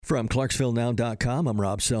From ClarksvilleNow.com, I'm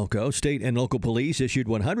Rob Selko. State and local police issued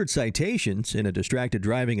 100 citations in a distracted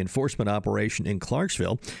driving enforcement operation in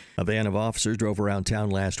Clarksville. A van of officers drove around town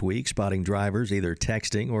last week, spotting drivers either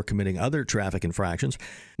texting or committing other traffic infractions.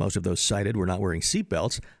 Most of those cited were not wearing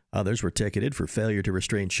seatbelts. Others were ticketed for failure to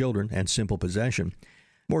restrain children and simple possession.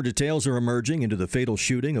 More details are emerging into the fatal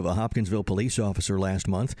shooting of a Hopkinsville police officer last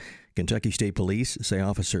month. Kentucky State Police say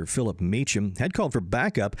Officer Philip Meacham had called for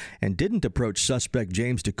backup and didn't approach suspect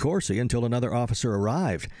James DeCourcy until another officer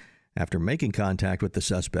arrived. After making contact with the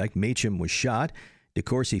suspect, Meacham was shot.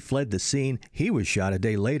 DeCourcy fled the scene. He was shot a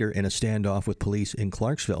day later in a standoff with police in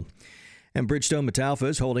Clarksville. And Bridgestone Metalfa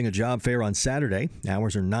is holding a job fair on Saturday.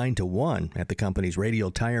 Hours are 9 to 1 at the company's Radial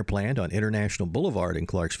Tire plant on International Boulevard in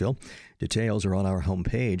Clarksville. Details are on our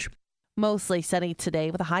homepage. Mostly sunny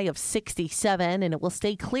today with a high of 67, and it will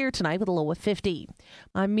stay clear tonight with a low of 50.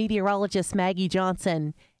 I'm meteorologist Maggie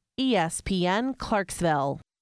Johnson, ESPN Clarksville.